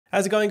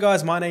How's it going,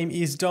 guys? My name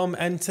is Dom,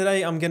 and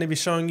today I'm going to be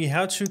showing you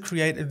how to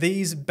create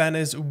these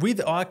banners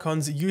with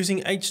icons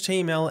using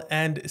HTML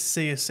and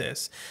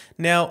CSS.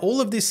 Now,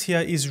 all of this here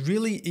is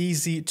really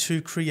easy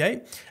to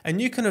create,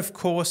 and you can of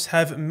course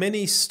have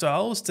many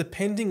styles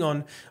depending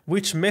on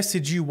which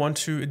message you want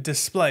to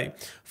display.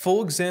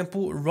 For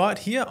example, right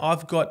here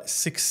I've got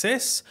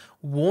success,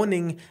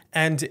 warning,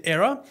 and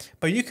error,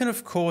 but you can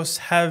of course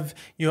have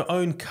your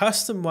own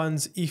custom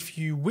ones if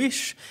you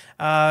wish.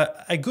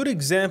 A good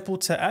example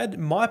to add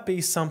might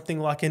be something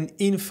like an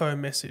info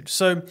message.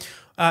 So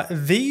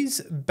these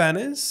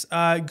banners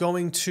are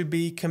going to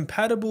be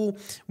compatible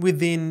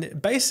within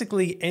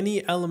basically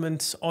any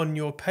element on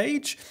your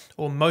page,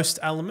 or most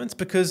elements,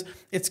 because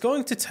it's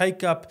going to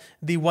take up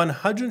the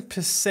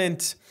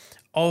 100%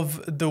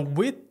 of the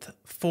width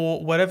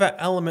for whatever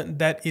element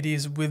that it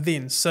is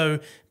within. So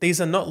these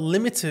are not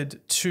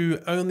limited to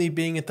only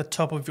being at the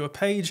top of your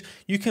page.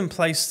 You can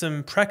place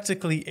them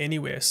practically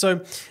anywhere.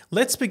 So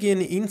let's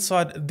begin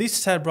inside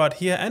this tab right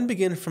here and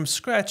begin from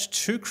scratch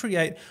to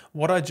create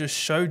what I just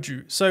showed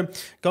you. So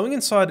going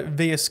inside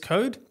VS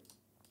Code,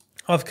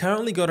 I've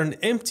currently got an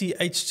empty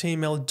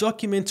HTML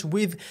document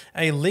with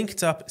a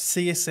linked up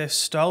CSS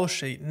style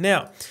sheet.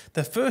 Now,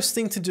 the first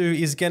thing to do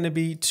is going to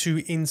be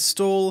to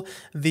install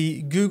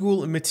the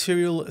Google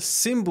Material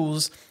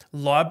Symbols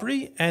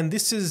library, and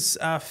this is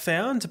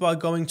found by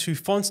going to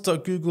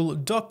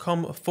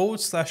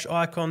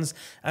fonts.google.com/icons,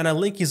 and a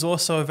link is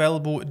also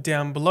available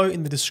down below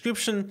in the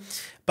description.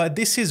 But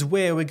this is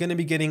where we're going to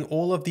be getting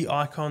all of the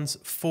icons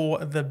for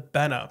the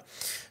banner.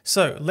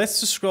 So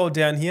let's just scroll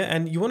down here,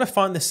 and you want to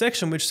find the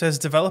section which says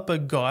developer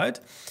guide.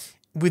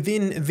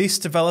 Within this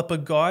developer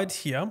guide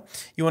here,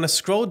 you want to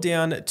scroll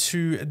down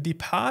to the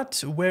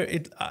part where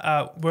it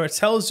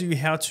tells you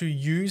how to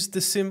use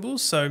the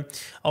symbols. So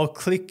I'll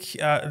click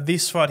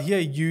this right here,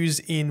 use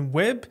in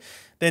web.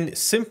 Then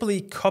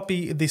simply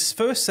copy this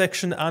first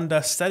section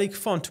under static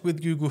font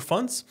with Google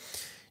Fonts.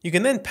 You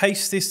can then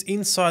paste this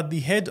inside the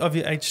head of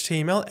your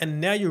HTML,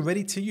 and now you're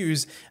ready to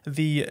use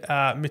the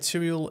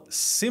material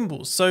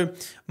symbols. So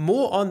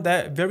more on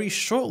that very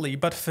shortly,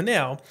 but for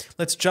now,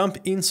 let's jump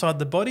inside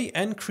the body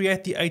and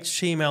create the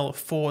HTML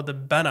for the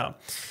banner.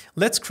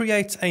 Let's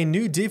create a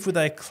new div with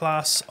a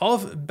class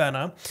of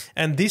banner,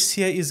 and this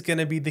here is going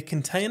to be the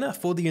container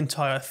for the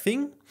entire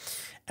thing.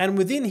 And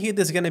within here,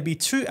 there's going to be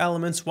two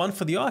elements, one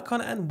for the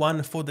icon and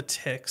one for the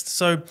text.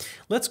 So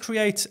let's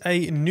create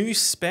a new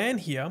span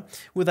here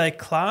with a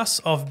class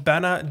of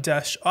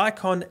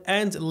banner-icon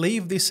and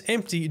leave this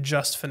empty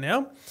just for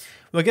now.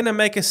 We're going to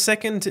make a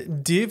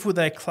second div with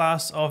a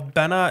class of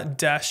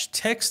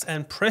banner-text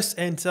and press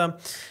enter.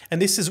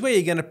 And this is where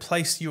you're going to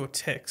place your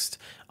text.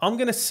 I'm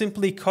going to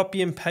simply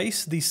copy and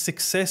paste the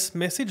success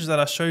message that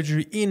I showed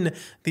you in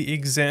the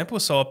example.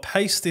 So I'll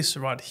paste this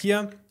right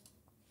here.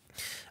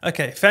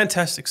 Okay,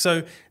 fantastic.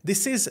 So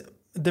this is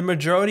the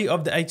majority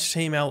of the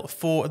HTML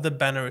for the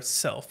banner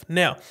itself.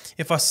 Now,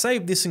 if I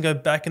save this and go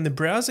back in the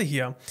browser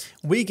here,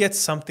 we get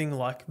something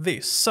like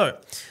this. So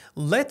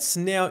let's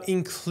now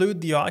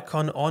include the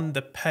icon on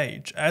the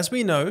page. As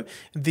we know,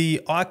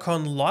 the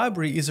icon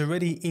library is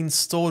already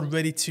installed,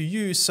 ready to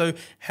use. So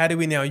how do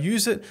we now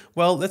use it?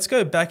 Well, let's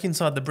go back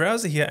inside the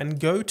browser here and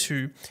go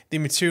to the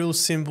Material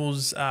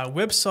Symbols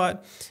website.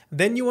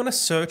 Then you want to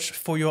search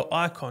for your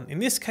icon. In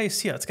this case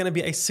here, it's going to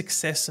be a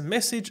success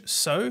message.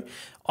 So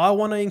I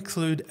want to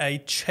include a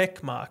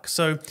check mark.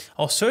 So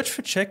I'll search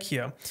for check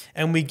here,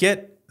 and we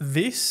get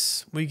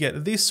this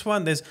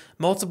one. There's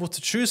multiple to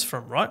choose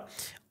from, right?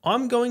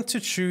 I'm going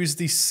to choose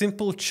the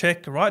simple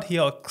check right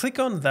here. I'll click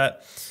on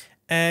that,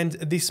 and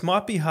this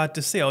might be hard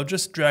to see. I'll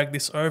just drag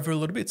this over a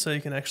little bit so you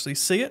can actually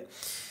see it.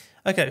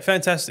 Okay,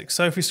 fantastic.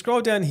 So if we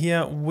scroll down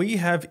here, we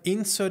have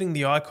inserting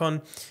the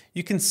icon.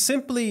 You can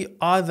simply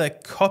either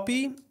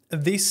copy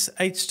this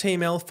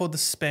HTML for the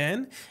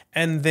span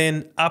and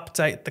then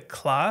update the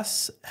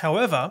class.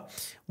 However,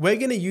 we're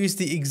going to use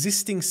the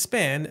existing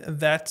span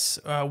that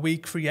we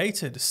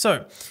created.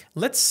 So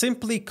let's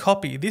simply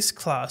copy this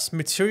class,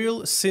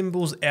 material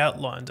symbols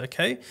outlined.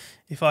 Okay,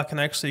 if I can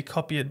actually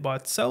copy it by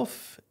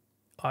itself,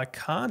 I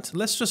can't.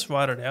 Let's just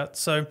write it out.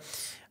 So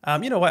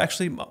you know what,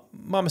 actually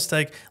my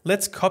mistake.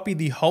 Let's copy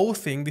the whole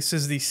thing. This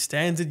is the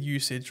standard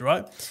usage,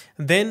 right?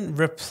 Then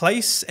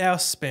replace our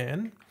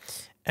span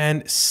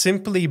and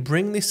simply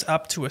bring this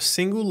up to a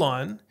single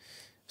line.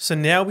 So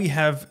now we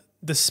have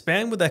the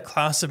span with a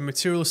class of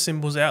material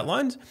symbols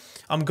outlined.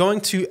 I'm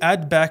going to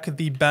add back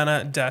the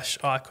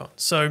banner-icon.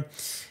 So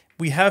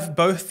we have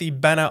both the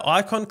banner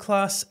icon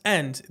class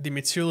and the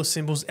material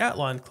symbols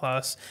outline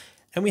class,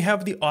 and we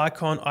have the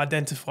icon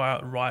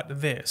identifier right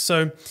there.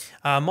 So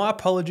my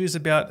apologies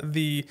about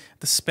the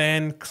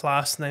span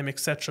class name,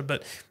 etc.,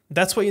 but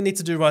that's what you need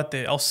to do right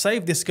there. I'll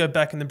save this, go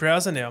back in the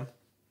browser now.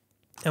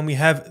 And we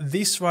have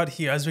this right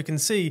here. As we can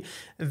see,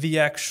 the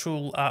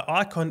actual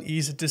icon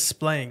is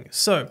displaying.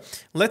 So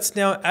let's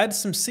now add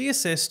some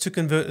CSS to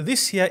convert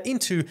this here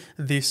into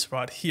this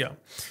right here.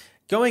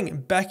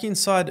 Going back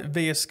inside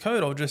VS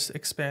Code, I'll just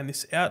expand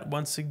this out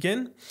once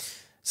again.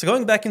 So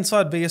going back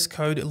inside VS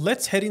Code,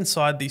 let's head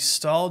inside the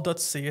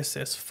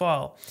style.css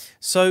file.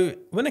 So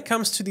when it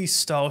comes to the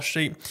style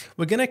sheet,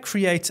 we're going to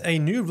create a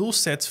new rule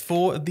set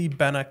for the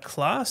banner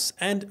class.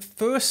 And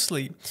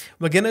firstly,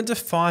 we're going to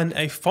define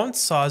a font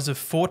size of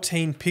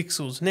 14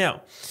 pixels.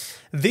 Now,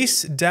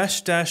 this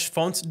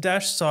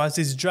 --font size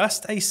is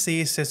just a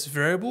CSS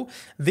variable.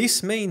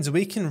 This means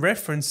we can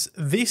reference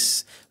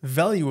this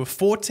value of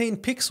 14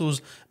 pixels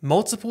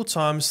multiple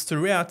times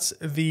throughout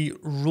the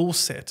rule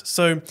set.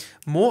 So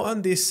more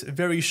on this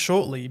very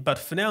shortly, but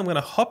for now I'm going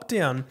to hop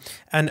down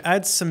and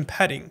add some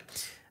padding.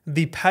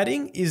 The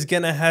padding is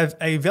going to have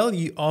a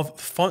value of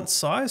font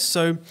size.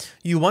 So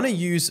you want to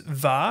use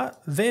var,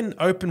 then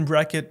open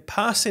bracket,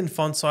 pass in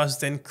font size,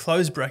 then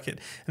close bracket.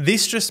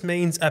 This just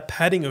means a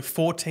padding of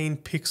 14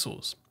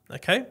 pixels.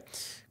 Okay,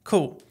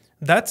 cool.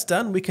 That's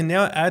done. We can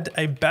now add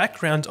a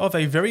background of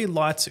a very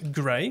light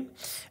gray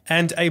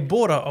and a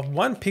border of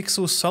 1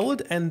 pixel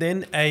solid and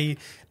then a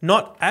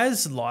not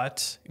as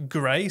light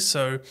gray.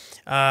 So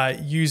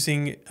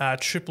using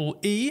triple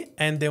E,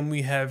 and then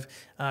we have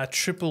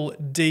triple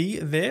D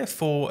there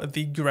for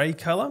the gray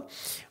color.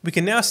 We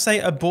can now say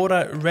a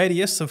border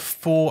radius of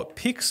 4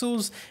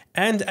 pixels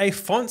and a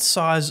font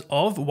size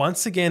of,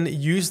 once again,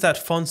 use that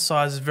font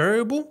size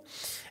variable.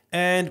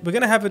 And we're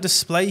going to have a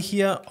display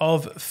here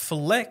of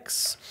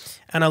flex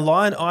and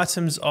align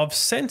items of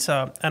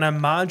center and a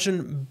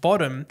margin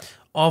bottom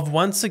of,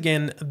 once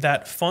again,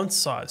 that font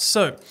size.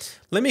 So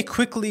let me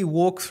quickly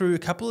walk through a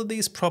couple of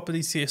these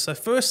properties here. So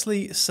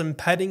firstly, some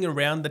padding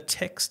around the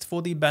text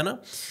for the banner.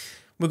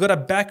 We've got a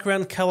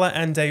background color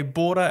and a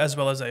border, as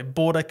well as a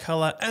border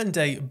color and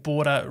a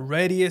border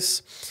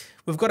radius.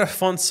 We've got a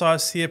font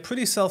size here,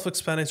 pretty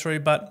self-explanatory,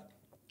 but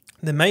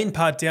the main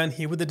part down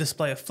here with the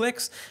display of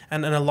flex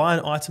and an align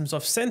items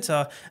of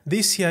center,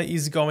 this here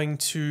is going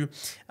to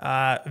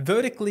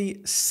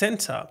vertically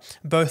center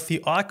both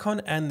the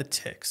icon and the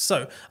text.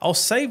 So I'll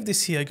save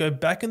this here, go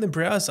back in the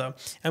browser,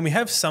 and we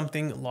have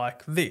something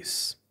like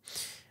this.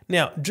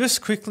 Now,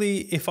 just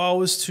quickly, if I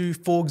was to,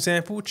 for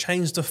example,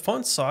 change the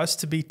font size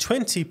to be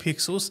 20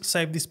 pixels,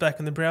 save this back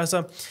in the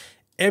browser,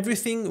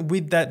 everything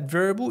with that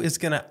variable is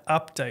going to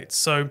update.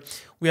 So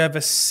we have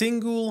a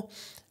single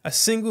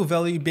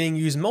value being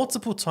used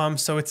multiple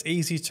times, so it's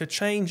easy to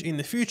change in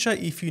the future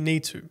if you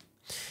need to.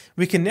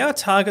 We can now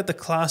target the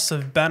class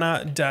of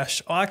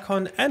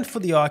banner-icon, and for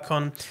the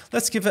icon,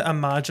 let's give it a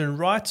margin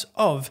right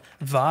of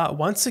var,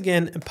 once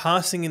again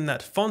passing in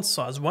that font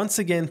size, once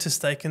again to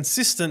stay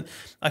consistent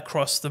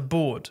across the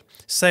board.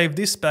 Save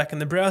this back in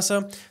the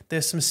browser.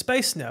 There's some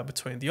space now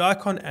between the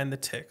icon and the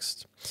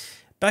text.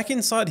 Back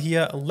inside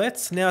here,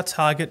 let's now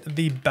target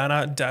the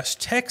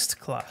banner-text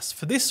class.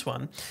 For this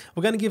one,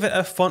 we're going to give it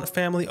a font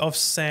family of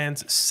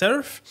sans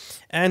serif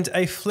and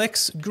a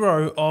flex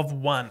grow of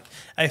 1.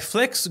 A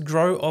flex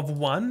grow of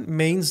 1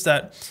 means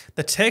that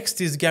the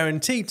text is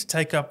guaranteed to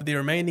take up the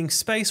remaining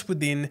space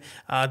within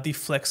the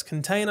flex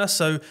container.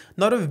 So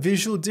not a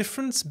visual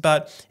difference,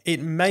 but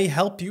it may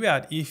help you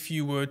out if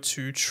you were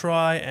to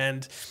try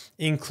and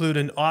include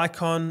an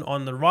icon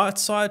on the right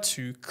side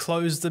to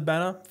close the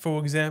banner, for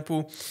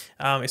example.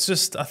 It's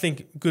just, I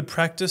think, good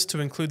practice to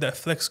include that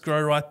flex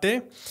grow right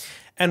there.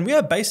 And we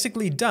are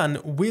basically done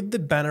with the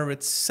banner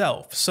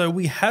itself. So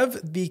we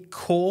have the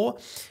core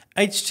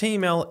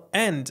HTML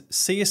and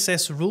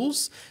CSS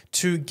rules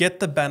to get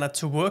the banner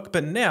to work,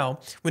 but now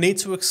we need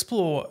to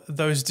explore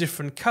those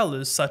different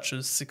colors such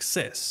as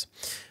success.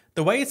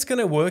 The way it's going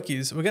to work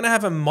is we're going to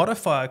have a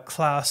modifier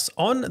class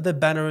on the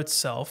banner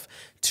itself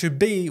to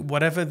be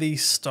whatever the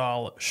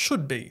style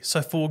should be.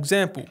 So for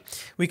example,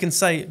 we can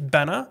say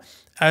banner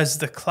as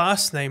the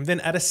class name, then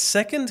add a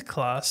second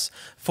class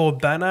for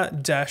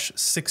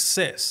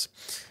banner-success.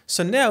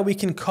 So now we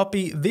can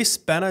copy this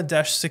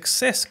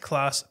banner-success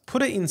class,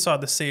 put it inside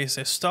the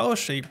CSS style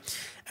sheet,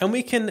 and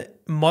we can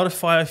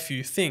modify a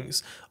few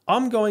things.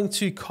 I'm going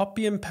to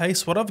copy and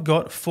paste what I've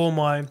got for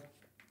my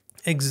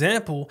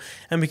example,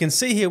 and we can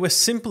see here we're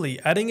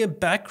simply adding a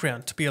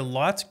background to be a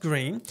light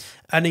green,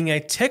 adding a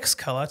text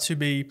color to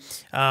be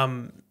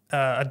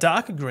a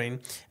darker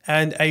green,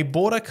 and a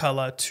border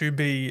color to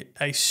be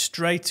a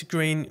straight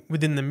green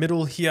within the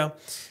middle here.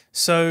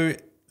 So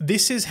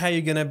this is how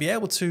you're going to be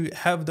able to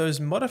have those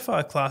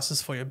modifier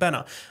classes for your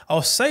banner.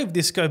 I'll save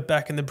this, go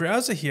back in the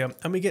browser here,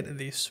 and we get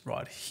this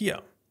right here.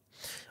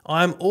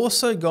 I'm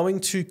also going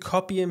to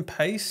copy and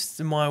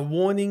paste my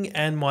warning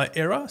and my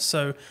error.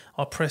 So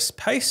I'll press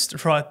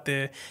paste right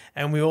there.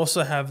 And we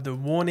also have the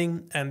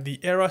warning and the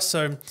error.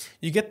 So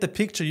you get the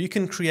picture. You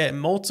can create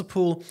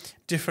multiple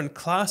different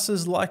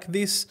classes like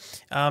this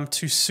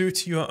to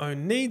suit your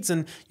own needs.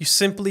 And you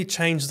simply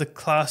change the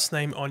class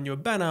name on your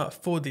banner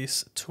for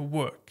this to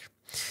work.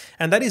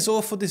 And that is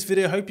all for this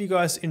video. Hope you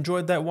guys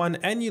enjoyed that one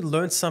and you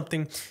learned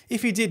something.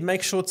 If you did,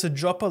 make sure to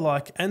drop a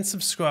like and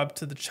subscribe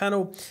to the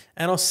channel,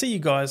 and I'll see you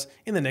guys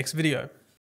in the next video.